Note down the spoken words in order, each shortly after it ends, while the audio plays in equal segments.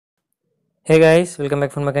Hey guys, welcome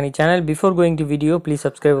back from Mechanic channel. Before going to video, please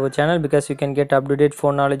subscribe our channel because you can get up-to-date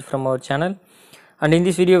phone knowledge from our channel. And in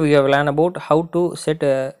this video, we have learned about how to set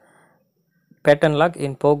a pattern lock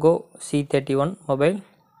in Poco C31 mobile.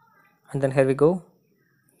 And then here we go.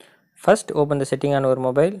 First, open the setting on our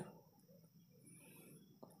mobile,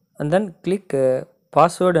 and then click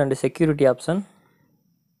password and security option.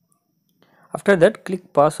 After that,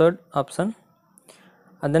 click password option,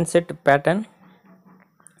 and then set pattern.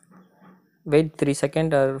 Wait 3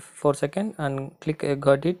 seconds or 4 seconds and click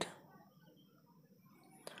got it,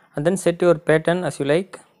 and then set your pattern as you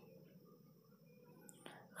like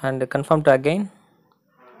and confirm to again,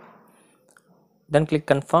 then click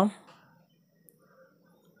confirm.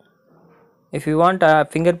 If you want a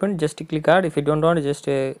fingerprint, just click add. If you don't want, just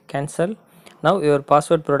cancel. Now your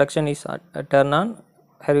password protection is turn on.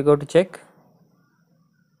 Here we go to check.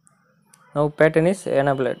 Now pattern is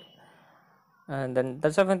enabled. And then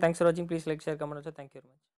that's all. Thanks for watching. Please like, share, comment also. Thank you very much.